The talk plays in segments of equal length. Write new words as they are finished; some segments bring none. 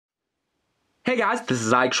Hey guys, this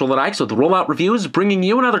is Ike with Rollout Reviews, bringing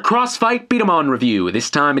you another Crossfight B-Daman review. This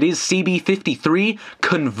time it is CB-53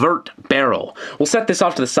 Convert Barrel. We'll set this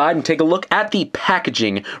off to the side and take a look at the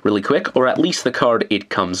packaging really quick, or at least the card it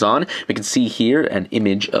comes on. We can see here an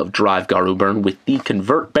image of Drive Garuburn with the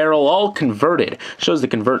Convert Barrel all converted. Shows the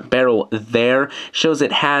Convert Barrel there, shows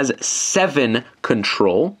it has 7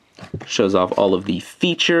 control. Shows off all of the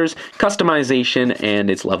features, customization,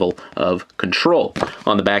 and its level of control.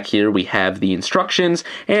 On the back here we have the instructions,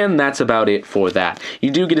 and that's about it for that.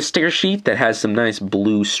 You do get a sticker sheet that has some nice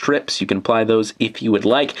blue strips. You can apply those if you would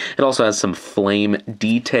like. It also has some flame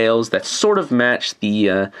details that sort of match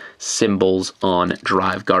the symbols on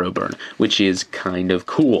Drive Garuburn, which is kind of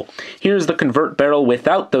cool. Here's the Convert Barrel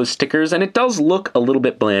without those stickers, and it does look a little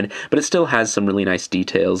bit bland, but it still has some really nice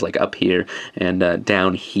details like up here and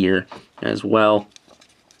down here as well.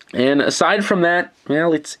 And aside from that,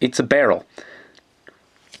 well, it's a barrel.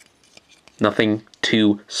 Nothing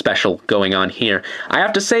too special going on here. I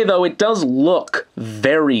have to say though, it does look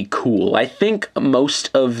very cool. I think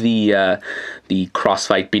most of the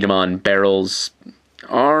Crossfight B-Daman barrels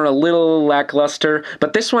are a little lackluster,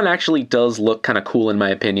 but this one actually does look kind of cool in my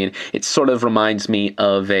opinion. It sort of reminds me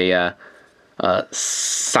of a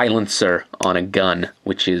silencer on a gun,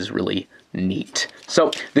 which is really neat. So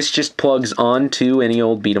this just plugs on to any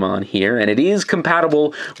old B-Daman here, and it is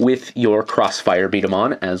compatible with your Crossfire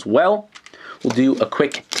B-Daman as well. We'll do a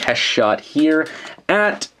quick test shot here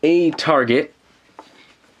at a target.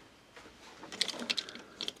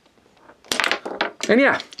 And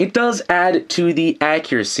yeah, it does add to the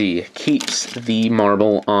accuracy. Keeps the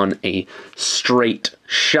marble on a straight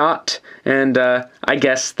shot, and I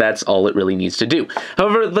guess that's all it really needs to do.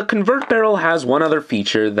 However, the Convert Barrel has one other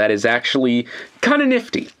feature that is actually kind of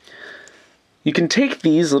nifty. You can take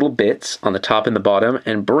these little bits on the top and the bottom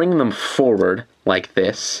and bring them forward like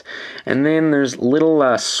this, and then there's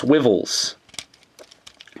little swivels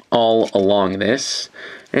all along this,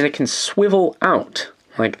 and it can swivel out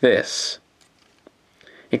like this.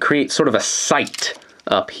 It creates sort of a sight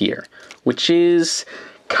up here, which is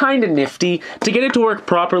kind of nifty. To get it to work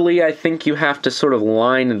properly, I think you have to sort of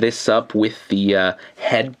line this up with the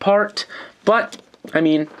head part, but, I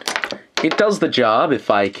mean, it does the job if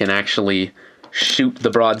I can actually shoot the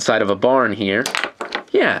broadside of a barn here.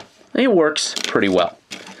 Yeah, it works pretty well.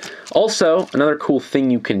 Also, another cool thing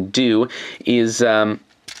you can do is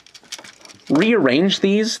rearrange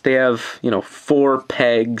these. They have, 4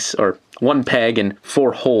 pegs, or 1 peg and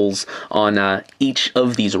 4 holes on each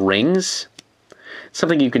of these rings.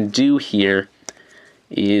 Something you can do here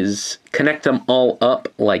is connect them all up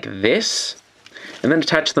like this, and then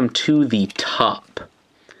attach them to the top.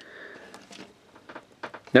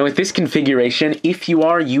 Now with this configuration, if you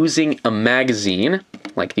are using a magazine,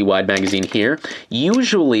 like the wide magazine here,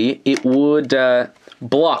 usually it would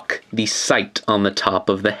block the sight on the top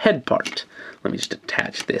of the head part. Let me just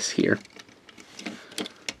attach this here.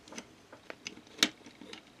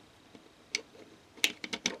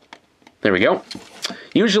 There we go.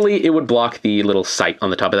 Usually it would block the little sight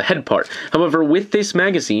on the top of the head part. However, with this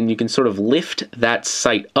magazine, you can sort of lift that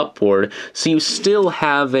sight upward, so you still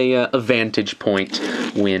have a vantage point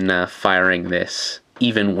when firing this,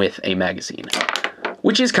 even with a magazine,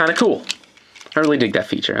 which is kind of cool. I really dig that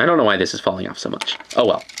feature. I don't know why this is falling off so much. Oh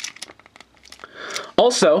well.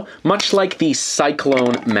 Also, much like the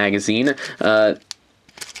Cyclone magazine,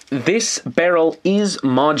 this barrel is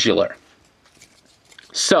modular.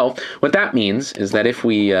 So, what that means is that if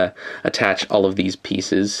we attach all of these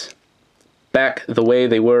pieces back the way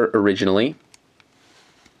they were originally,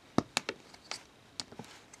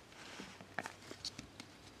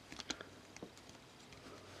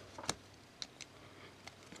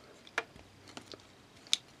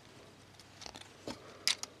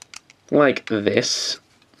 like this,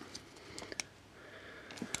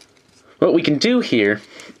 what we can do here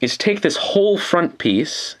is take this whole front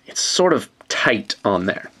piece. It's sort of tight on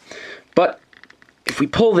there, but if we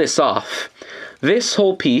pull this off, this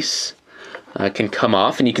whole piece can come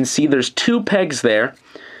off, and you can see there's 2 pegs there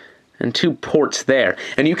and 2 ports there,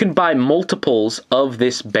 and you can buy multiples of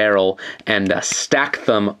this barrel and stack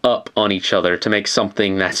them up on each other to make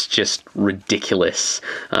something that's just ridiculous,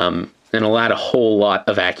 and it'll add a whole lot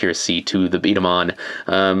of accuracy to the B-Daman,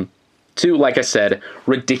 to, like I said,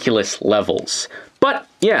 ridiculous levels. But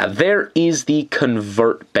yeah, there is the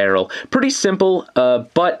Convert Barrel. Pretty simple,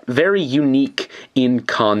 but very unique in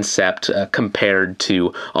concept compared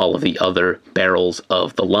to all of the other barrels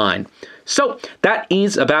of the line. So that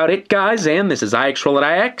is about it, guys, and this is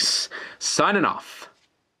IX signing off.